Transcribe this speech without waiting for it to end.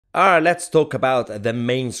Alright, let's talk about the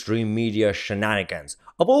mainstream media shenanigans.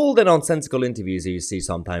 Of all the nonsensical interviews you see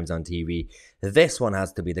sometimes on TV, this one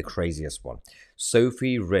has to be the craziest one.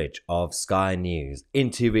 Sophie Ridge of Sky News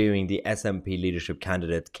interviewing the SNP leadership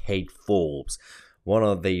candidate Kate Forbes. One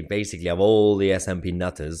of the, basically, of all the SNP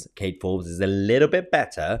nutters, Kate Forbes is a little bit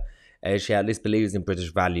better. She at least believes in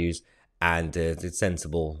British values and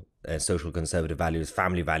sensible social conservative values,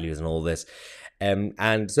 family values, and all this.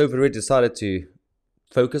 And Sophie Ridge decided to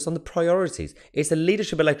focus on the priorities. It's a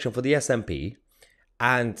leadership election for the SNP,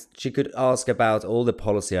 and she could ask about all the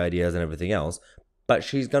policy ideas and everything else, but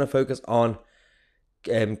she's going to focus on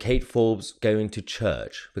Kate Forbes going to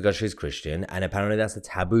church because she's Christian, and apparently that's a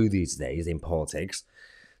taboo these days in politics.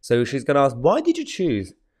 So she's going to ask, why did you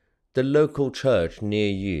choose the local church near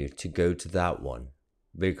you to go to that one?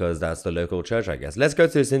 Because that's the local church, I guess. Let's go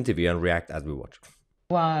to this interview and react as we watch.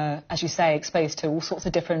 Were, as you say, exposed to all sorts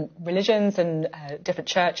of different religions and different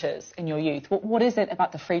churches in your youth. What is it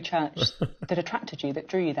about the Free Church that attracted you, that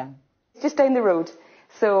drew you there? Just down the road.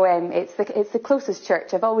 So it's the closest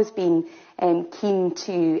church. I've always been keen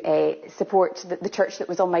to support the church that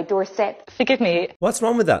was on my doorstep. Forgive me. What's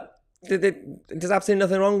wrong with that? There's absolutely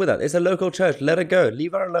nothing wrong with that. It's a local church. Let her go.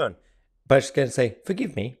 Leave her alone. But she's going to say,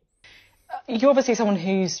 forgive me. You're obviously someone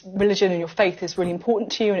whose religion and your faith is really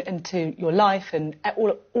important to you and to your life and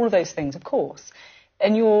all of those things, of course.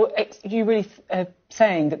 And you really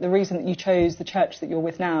saying that the reason that you chose the church that you're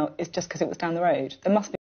with now is just because it was down the road. There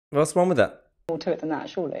must be What's wrong with that? more to it than that,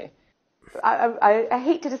 surely. I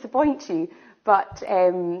hate to disappoint you, but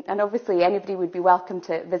and obviously anybody would be welcome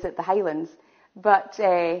to visit the Highlands. But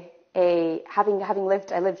having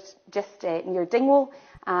lived, I lived just near Dingwall.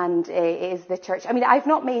 And it is the church. I mean, I've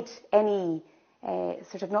not made any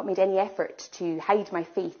effort to hide my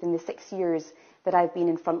faith in the 6 years that I've been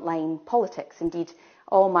in frontline politics. Indeed,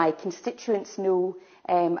 all my constituents know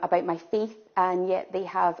about my faith, and yet they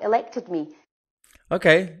have elected me.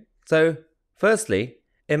 Okay, so firstly,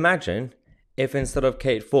 imagine if instead of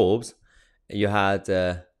Kate Forbes, you had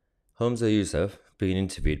Hamza Youssef being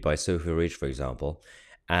interviewed by Sophie Ridge, for example,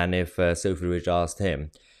 and if Sophie Ridge asked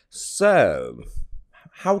him, so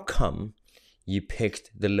how come you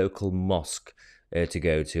picked the local mosque to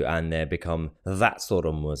go to and become that sort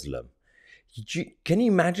of Muslim? Can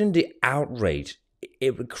you imagine the outrage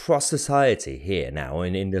across society here now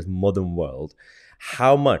in this modern world?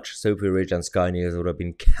 How much Sophie Ridge and Sky News would have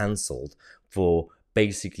been cancelled for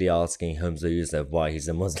basically asking Hamza Youssef why he's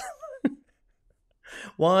a Muslim?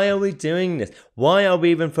 Why are we doing this? Why are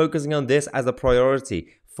we even focusing on this as a priority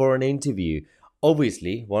for an interview?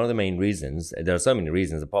 Obviously, one of the main reasons, there are so many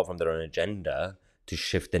reasons apart from their own agenda to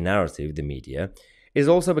shift the narrative, the media, is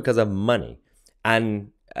also because of money.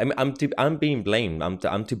 And I'm being blamed.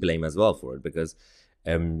 I'm to blame as well for it because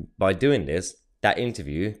by doing this, that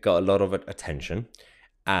interview got a lot of attention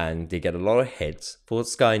and they get a lot of hits for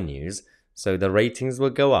Sky News. So the ratings will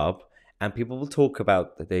go up and people will talk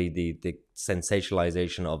about the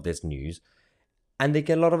sensationalization of this news and they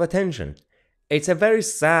get a lot of attention. It's a very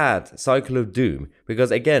sad cycle of doom because,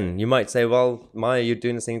 again, you might say, well, Maya, you're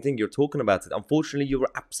doing the same thing. You're talking about it. Unfortunately, you were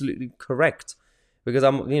absolutely correct because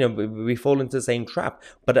we fall into the same trap.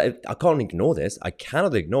 But I can't ignore this. I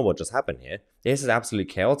cannot ignore what just happened here. This is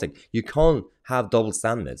absolutely chaotic. You can't have double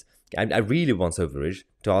standards. I really want Sophie Ridge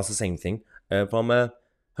to ask the same thing from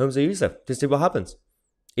Hamza Youssef to see what happens.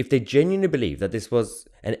 If they genuinely believe that this was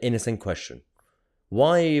an innocent question,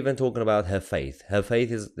 why are you even talking about her faith? Her faith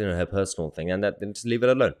is, her personal thing, and then just leave it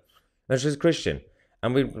alone. And she's Christian,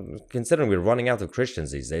 and considering we're running out of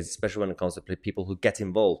Christians these days, especially when it comes to people who get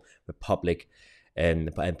involved with public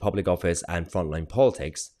office and frontline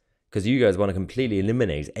politics, because you guys want to completely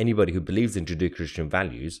eliminate anybody who believes in Judeo-Christian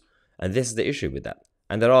values, and this is the issue with that.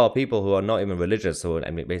 And there are people who are not even religious or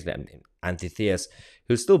basically anti-theists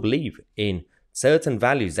who still believe in certain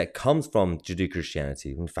values that comes from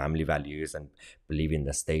Judeo-Christianity and family values and believing in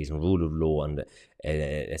the state and rule of law and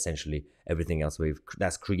essentially everything else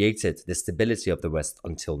that's created the stability of the West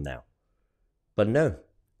until now. But no,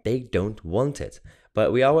 they don't want it.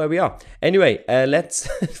 But we are where we are. Anyway, let's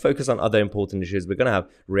focus on other important issues. We're going to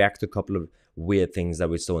react to a couple of weird things that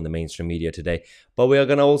we saw in the mainstream media today. But we are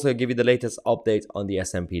going to also give you the latest update on the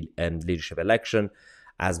SNP leadership election,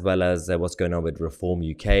 as well as what's going on with Reform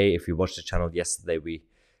UK. If you watched the channel yesterday, we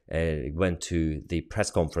went to the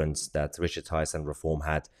press conference that Richard Tice and Reform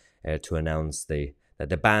had to announce that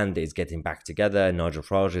the band is getting back together. Nigel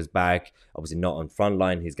Farage is back, obviously not on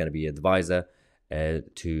frontline. He's going to be advisor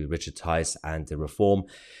to Richard Tice and the Reform.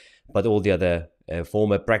 But all the other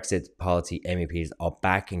former Brexit Party MEPs are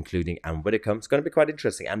back, including Anne Widdecombe. It's going to be quite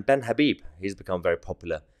interesting. And Ben Habib, he's become very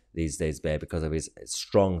popular these days because of his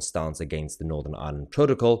strong stance against the Northern Ireland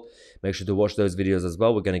Protocol. Make sure to watch those videos as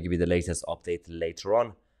well. We're going to give you the latest update later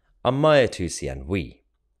on. I'm Mahyar Tousi, and we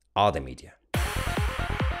are the media.